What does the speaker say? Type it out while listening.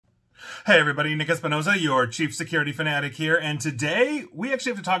Hey everybody, Nick Espinoza, your chief security fanatic here, and today we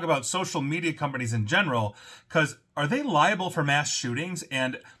actually have to talk about social media companies in general, because are they liable for mass shootings?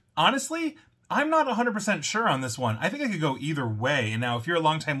 And honestly, I'm not 100% sure on this one. I think I could go either way. And now, if you're a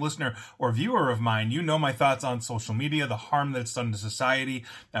longtime listener or viewer of mine, you know my thoughts on social media, the harm that it's done to society.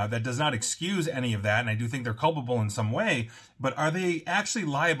 That does not excuse any of that, and I do think they're culpable in some way. But are they actually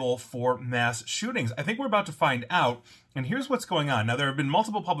liable for mass shootings? I think we're about to find out. And here's what's going on. Now, there have been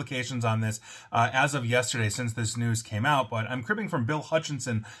multiple publications on this as of yesterday since this news came out, but I'm cribbing from Bill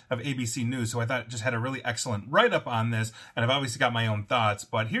Hutchinson of ABC News, who I thought just had a really excellent write-up on this, and I've obviously got my own thoughts.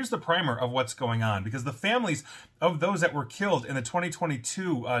 But here's the primer of what's going on, because the families of those that were killed in the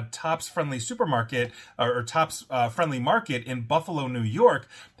 2022 Tops Friendly Supermarket, or Tops Friendly Market in Buffalo, New York,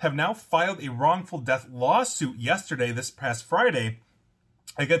 have now filed a wrongful death lawsuit yesterday, this past Friday,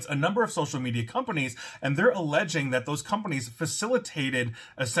 against a number of social media companies, and they're alleging that those companies facilitated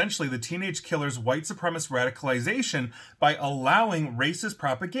essentially the teenage killer's white supremacist radicalization by allowing racist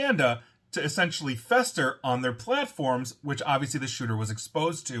propaganda to essentially fester on their platforms, which obviously the shooter was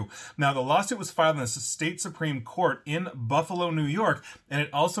exposed to. Now, the lawsuit was filed in the state Supreme Court in Buffalo, New York, and it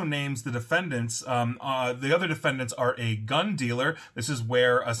also names the defendants. The other defendants are a gun dealer. This is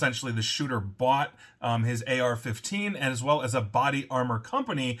where essentially the shooter bought his AR-15, as well as a body armor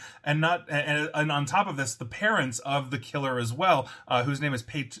company, and on top of this, the parents of the killer as well, whose name is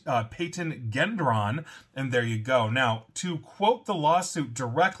Peyton Gendron. And there you go. Now, to quote the lawsuit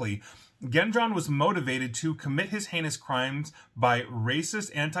directly, Gendron was motivated to commit his heinous crimes by racist,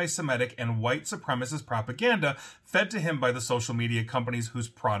 anti-Semitic, and white supremacist propaganda fed to him by the social media companies whose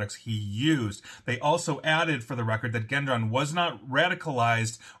products he used. They also added, for the record, that Gendron was not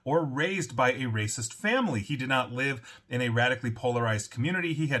radicalized or raised by a racist family. He did not live in a radically polarized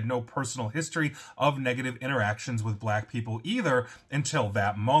community. He had no personal history of negative interactions with black people either until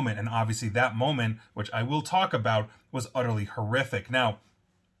that moment. And obviously that moment, which I will talk about, was utterly horrific. Now,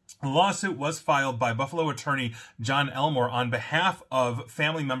 the lawsuit was filed by Buffalo attorney John Elmore on behalf of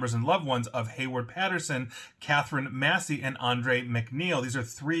family members and loved ones of Hayward Patterson, Catherine Massey, and Andre McNeil. These are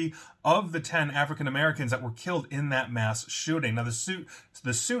 3 of the 10 African Americans that were killed in that mass shooting. Now,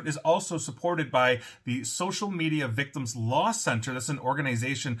 the suit is also supported by the Social Media Victims Law Center. That's an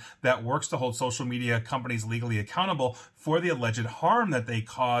organization that works to hold social media companies legally accountable for the alleged harm that they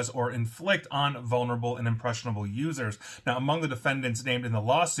cause or inflict on vulnerable and impressionable users. Now, among the defendants named in the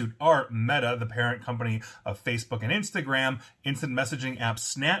lawsuit are Meta, the parent company of Facebook and Instagram, instant messaging app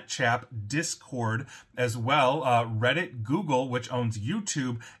Snapchat, Discord, as well, Reddit, Google, which owns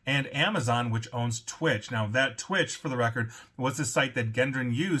YouTube, and Amazon, which owns Twitch. Now, that Twitch, for the record, was the site that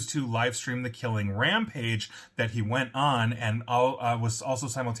Gendron used to live stream the killing rampage that he went on, and was also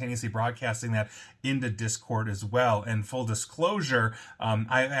simultaneously broadcasting that into Discord as well. And full disclosure,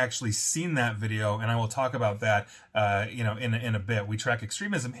 I've actually seen that video, and I will talk about that, in a bit. We track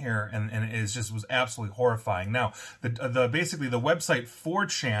extremism here, and it was absolutely horrifying. Now, basically the website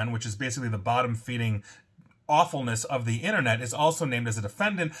 4chan, which is basically the bottom feeding awfulness of the internet, is also named as a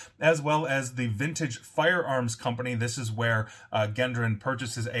defendant, as well as the Vintage Firearms Company. This is where Gendron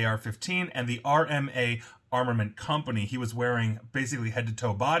purchased his AR-15, and the RMA Armament Company. He was wearing basically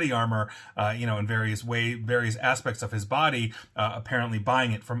head-to-toe body armor, in various aspects of his body, apparently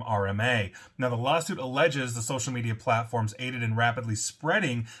buying it from RMA. Now, the lawsuit alleges the social media platforms aided in rapidly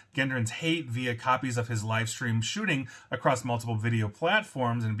spreading Gendron's hate via copies of his live stream shooting across multiple video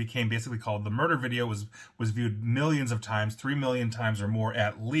platforms, and became basically called the murder video. Was viewed millions of times, 3 million times or more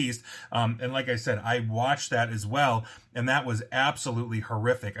at least. And like I said, I watched that as well, and that was absolutely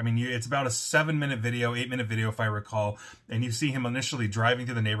horrific. I mean, it's about a 7-minute video, 8-minute video if I recall, and you see him initially driving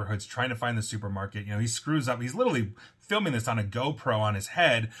through the neighborhoods trying to find the supermarket. He screws up. He's literally filming this on a GoPro on his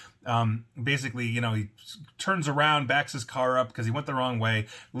head. Basically, he turns around, backs his car up because he went the wrong way,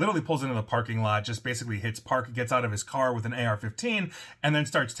 literally pulls into the parking lot, just basically hits park, gets out of his car with an AR-15, and then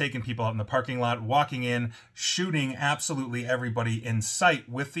starts taking people out in the parking lot, walking in, shooting absolutely everybody in sight,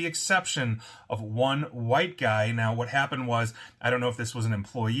 with the exception of one white guy. Now, what happened was, I don't know if this was an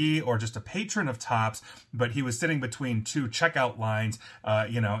employee or just a patron of Tops, but he was sitting between 2 checkout lines,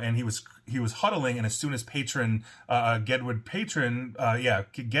 and he was huddling, and as soon as Gedron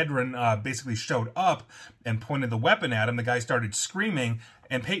basically showed up and pointed the weapon at him, the guy started screaming,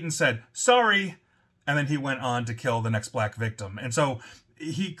 and Peyton said, "Sorry," and then he went on to kill the next black victim. And so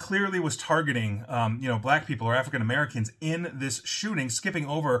he clearly was targeting, black people or African Americans in this shooting, skipping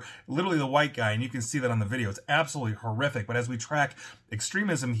over literally the white guy. And you can see that on the video. It's absolutely horrific. But as we track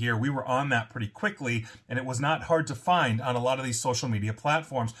extremism here, we were on that pretty quickly, and it was not hard to find on a lot of these social media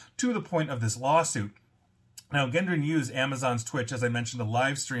platforms, to the point of this lawsuit. Now, Gendron used Amazon's Twitch, as I mentioned, to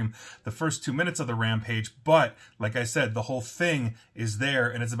live stream the first 2 minutes of the rampage, but like I said, the whole thing is there,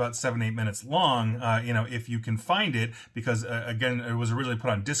 and it's about 7-8 minutes long, if you can find it, because, again, it was originally put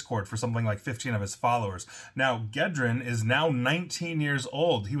on Discord for something like 15 of his followers. Now, Gendron is now 19 years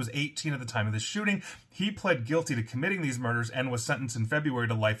old. He was 18 at the time of the shooting. He pled guilty to committing these murders and was sentenced in February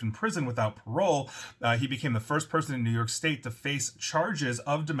to life in prison without parole. He became the first person in New York State to face charges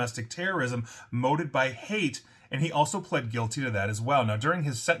of domestic terrorism motivated by hate, and he also pled guilty to that as well. Now, during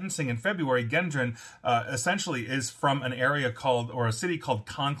his sentencing in February, Gendron essentially is from an area a city called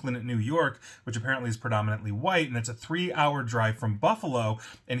Conklin, New York, which apparently is predominantly white, and it's a 3-hour drive from Buffalo,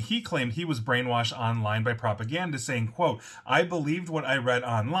 and he claimed he was brainwashed online by propaganda, saying, quote, "I believed what I read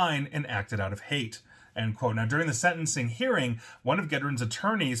online and acted out of hate." End quote. Now, during the sentencing hearing, one of Gendron's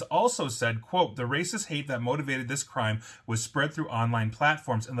attorneys also said, quote, "The racist hate that motivated this crime was spread through online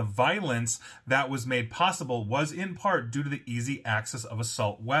platforms, and the violence that was made possible was in part due to the easy access of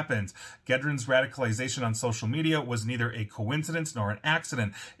assault weapons. Gendron's radicalization on social media was neither a coincidence nor an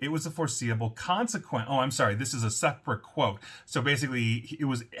accident. It was a foreseeable consequence." Oh, I'm sorry. This is a separate quote. So basically,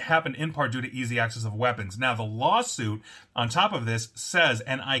 happened in part due to easy access of weapons. Now, the lawsuit on top of this says,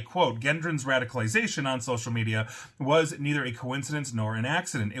 and I quote, "Gendron's radicalization on social media was neither a coincidence nor an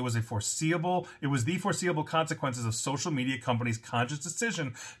accident. It was the foreseeable consequences of social media companies' conscious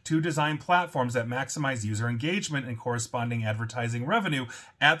decision to design platforms that maximize user engagement and corresponding advertising revenue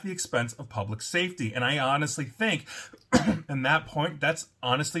at the expense of public safety." And I honestly think, in that point, that's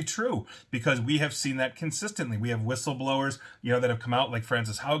honestly true, because we have seen that consistently. We have whistleblowers, that have come out, like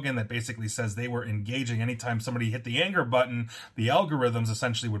Frances Haugen, that basically says they were engaging anytime somebody hit the anger button. The algorithms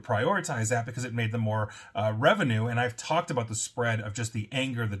essentially would prioritize that because it made them more revenue. And I've talked about the spread of just the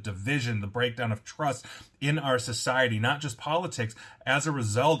anger, the division, the breakdown of trust in our society, not just politics, as a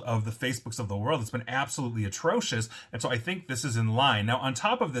result of the Facebooks of the world. It's been absolutely atrocious. And so I think this is in line. Now, on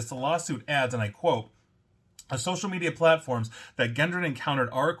top of this, the lawsuit adds, and I quote, "Social media platforms that Gendron encountered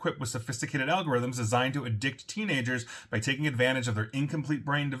are equipped with sophisticated algorithms designed to addict teenagers by taking advantage of their incomplete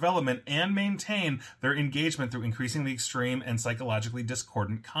brain development and maintain their engagement through increasingly extreme and psychologically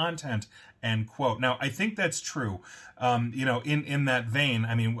discordant content." End quote. Now, I think that's true. In that vein,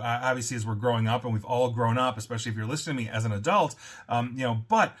 I mean, obviously, as we're growing up, and we've all grown up, especially if you're listening to me as an adult,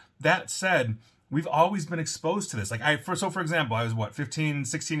 but that said, we've always been exposed to this. For example, I was 15,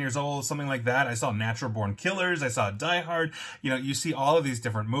 16 years old, something like that. I saw Natural Born Killers. I saw Die Hard. You see all of these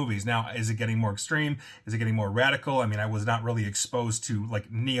different movies. Now, is it getting more extreme? Is it getting more radical? I mean, I was not really exposed to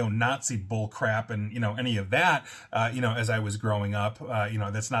neo-Nazi bullcrap and, any of that, as I was growing up.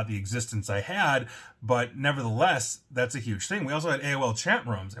 That's not the existence I had. But nevertheless, that's a huge thing. We also had AOL chat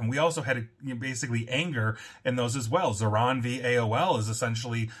rooms, and we also had basically anger in those as well. Zoran v. AOL is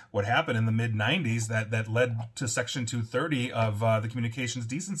essentially what happened in the mid-90s that led to Section 230 of the Communications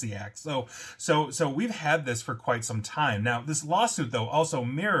Decency Act. So we've had this for quite some time. Now, this lawsuit, though, also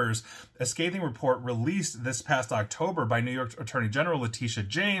mirrors a scathing report released this past October by New York Attorney General Letitia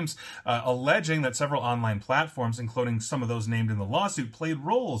James, alleging that several online platforms, including some of those named in the lawsuit, played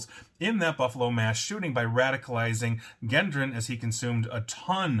roles in that Buffalo mass shooting by radicalizing Gendron as he consumed a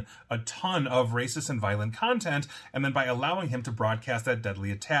ton of racist and violent content, and then by allowing him to broadcast that deadly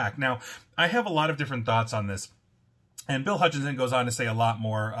attack. Now, I have a lot of different thoughts on this. And Bill Hutchinson goes on to say a lot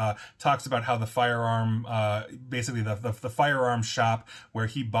more, talks about how the firearm, basically the firearm shop where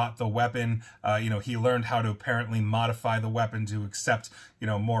he bought the weapon, he learned how to apparently modify the weapon to accept,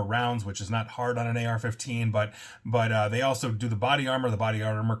 more rounds, which is not hard on an AR-15, but they also do the body armor. The body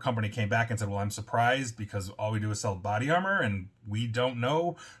armor company came back and said, well, I'm surprised because all we do is sell body armor, and we don't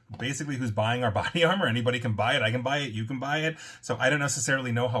know basically who's buying our body armor. Anybody can buy it. I can buy it. You can buy it. So I don't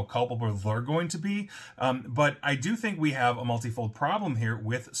necessarily know how culpable they're going to be. But I do think we have a multifold problem here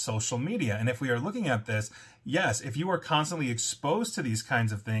with social media. And if we are looking at this, yes, if you are constantly exposed to these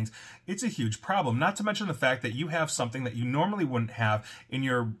kinds of things, it's a huge problem. Not to mention the fact that you have something that you normally wouldn't have in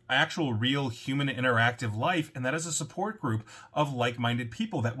your actual real human interactive life, and that is a support group of like-minded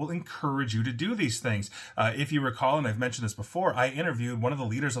people that will encourage you to do these things. If you recall, and I've mentioned this before, I interviewed one of the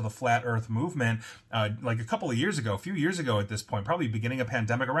leaders of the Flat Earth movement a few years ago at this point, probably beginning a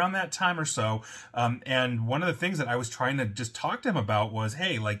pandemic, around that time or so. And one of the things that I was trying to just talk to him about was,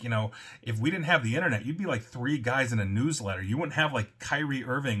 hey, if we didn't have the internet, you'd be like 3 guys in a newsletter. You wouldn't have Kyrie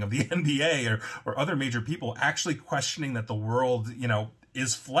Irving of the NBA or other major people actually questioning that the world,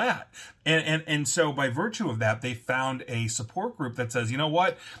 is flat. And so by virtue of that, they found a support group that says, you know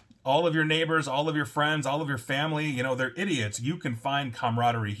what? all of your neighbors, all of your friends, all of your family, you know, they're idiots. You can find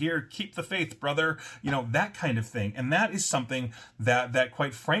camaraderie here. Keep the faith, brother. You know, that kind of thing. And that is something that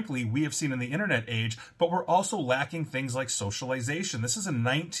quite frankly, we have seen in the internet age, but we're also lacking things like socialization. This is a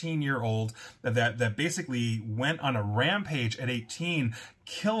 19-year-old that basically went on a rampage at 18,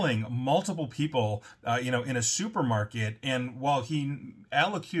 killing multiple people, in a supermarket. And while he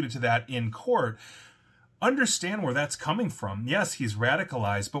allocated to that in court, understand where that's coming from. Yes, he's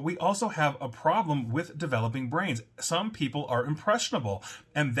radicalized, but we also have a problem with developing brains. Some people are impressionable,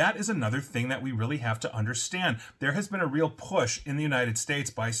 and that is another thing that we really have to understand. There has been a real push in the United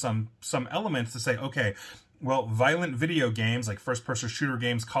States by some elements to say, okay, well, violent video games like first-person shooter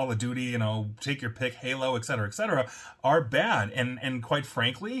games, Call of Duty, take your pick, Halo, et cetera, are bad. And quite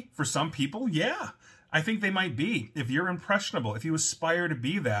frankly, for some people, yeah, I think they might be. If you're impressionable, if you aspire to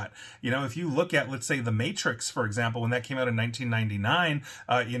be that, if you look at, let's say, The Matrix, for example, when that came out in 1999,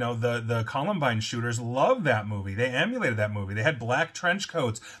 the Columbine shooters loved that movie. They emulated that movie. They had black trench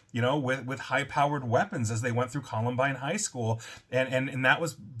coats, with high-powered weapons as they went through Columbine High School. And that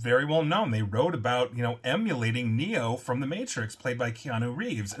was very well known. They wrote about, emulating Neo from The Matrix, played by Keanu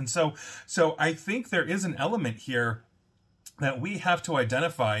Reeves. And so I think there is an element here that we have to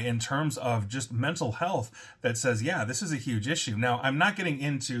identify in terms of just mental health that says, yeah, this is a huge issue. Now, I'm not getting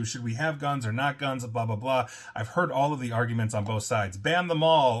into should we have guns or not guns, blah, blah, blah. I've heard all of the arguments on both sides. Ban them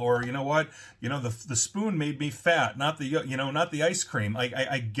all, or you know what? The spoon made me fat, not the ice cream.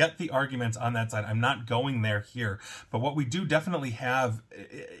 I get the arguments on that side. I'm not going there here. But what we do definitely have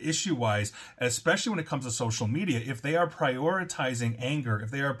issue-wise, especially when it comes to social media, if they are prioritizing anger, if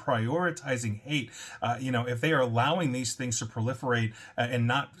they are prioritizing hate, if they are allowing these things to proliferate and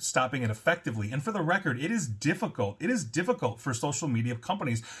not stopping it effectively. And for the record, it is difficult. It is difficult for social media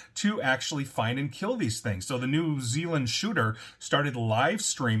companies to actually find and kill these things. So the New Zealand shooter started live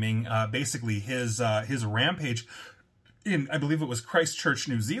streaming basically his rampage in, I believe it was Christchurch,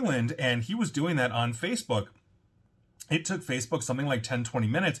 New Zealand, and he was doing that on Facebook. It took Facebook something like 10, 20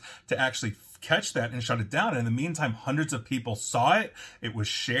 minutes to actually catch that and shut it down. And in the meantime, hundreds of people saw it. It was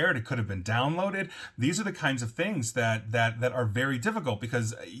shared. It could have been downloaded. These are the kinds of things that are very difficult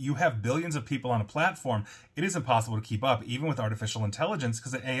because you have billions of people on a platform. It is impossible to keep up, even with artificial intelligence,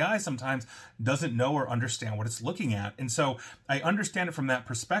 because the AI sometimes doesn't know or understand what it's looking at. And so I understand it from that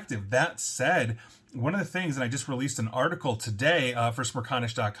perspective. That said, one of the things, and I just released an article today for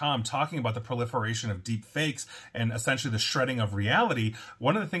Smirconish.com talking about the proliferation of deep fakes and essentially the shredding of reality.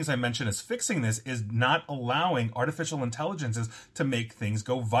 One of the things I mentioned as fixing this is not allowing artificial intelligences to make things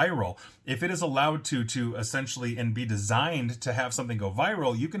go viral. If it is allowed to essentially and be designed to have something go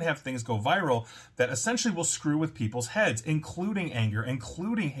viral, you can have things go viral that essentially will screw with people's heads, including anger,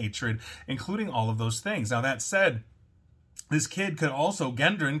 including hatred, including all of those things. Now, that said, this kid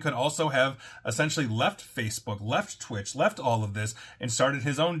Gendron could also have essentially left Facebook, left Twitch, left all of this, and started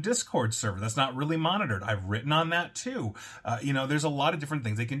his own Discord server that's not really monitored. I've written on that too. There's a lot of different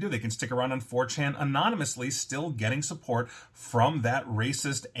things they can do. They can stick around on 4chan anonymously, still getting support from that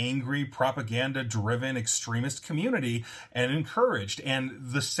racist, angry, propaganda-driven extremist community and encouraged. And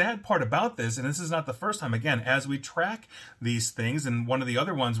the sad part about this, and this is not the first time, again, as we track these things, and one of the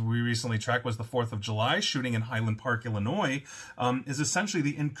other ones we recently tracked was the 4th of July shooting in Highland Park, Illinois, is essentially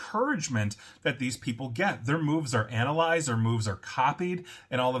the encouragement that these people get. Their moves are analyzed, their moves are copied,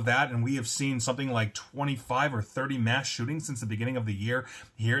 and all of that. And we have seen something like 25 or 30 mass shootings since the beginning of the year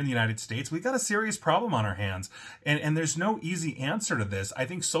here in the United States. We've got a serious problem on our hands. And there's no easy answer to this. I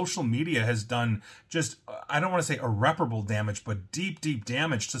think social media has done just, I don't want to say irreparable damage, but deep, deep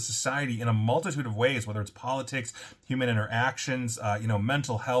damage to society in a multitude of ways, whether it's politics, human interactions,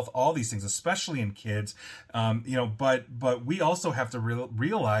 mental health, all these things, especially in kids, but we also have to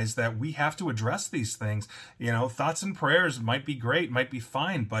realize that we have to address these things. Thoughts and prayers might be great, might be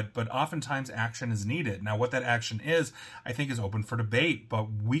fine, but oftentimes action is needed. Now, what that action is, I think, is open for debate, but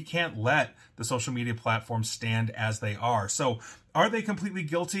we can't let the social media platforms stand as they are. So are they completely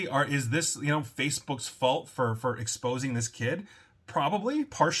guilty? Or is this, Facebook's fault for exposing this kid? Probably,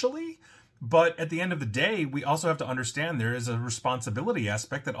 partially. But at the end of the day, we also have to understand there is a responsibility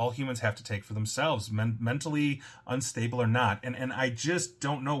aspect that all humans have to take for themselves, mentally unstable or not. And I just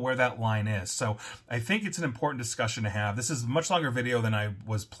don't know where that line is. So I think it's an important discussion to have. This is a much longer video than I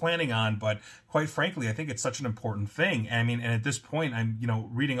was planning on, but quite frankly, I think it's such an important thing. And at this point, I'm,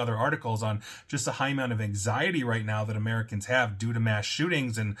 reading other articles on just the high amount of anxiety right now that Americans have due to mass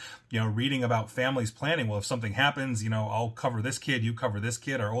shootings and, reading about families planning. Well, if something happens, I'll cover this kid, you cover this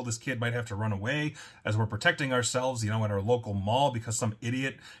kid, our oldest kid might have to run away as we're protecting ourselves, at our local mall because some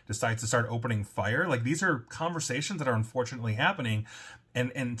idiot decides to start opening fire. Like, these are conversations that are unfortunately happening.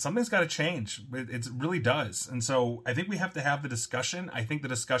 And something's got to change. It really does. And so I think we have to have the discussion. I think the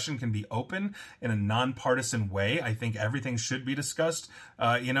discussion can be open in a nonpartisan way. I think everything should be discussed,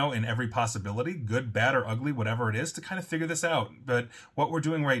 in every possibility, good, bad, or ugly, whatever it is, to kind of figure this out. But what we're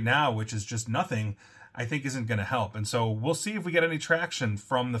doing right now, which is just nothing, I think isn't going to help. And so we'll see if we get any traction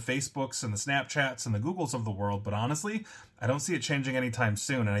from the Facebooks and the Snapchats and the Googles of the world. But honestly, I don't see it changing anytime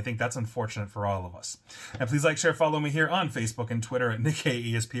soon. And I think that's unfortunate for all of us. And please like, share, follow me here on Facebook and Twitter at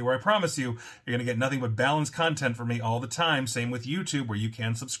NikkeiESP, where I promise you, you're going to get nothing but balanced content from me all the time. Same with YouTube, where you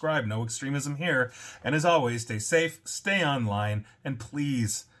can subscribe. No extremism here. And as always, stay safe, stay online, and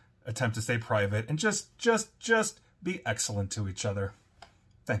please attempt to stay private and just be excellent to each other.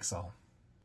 Thanks all.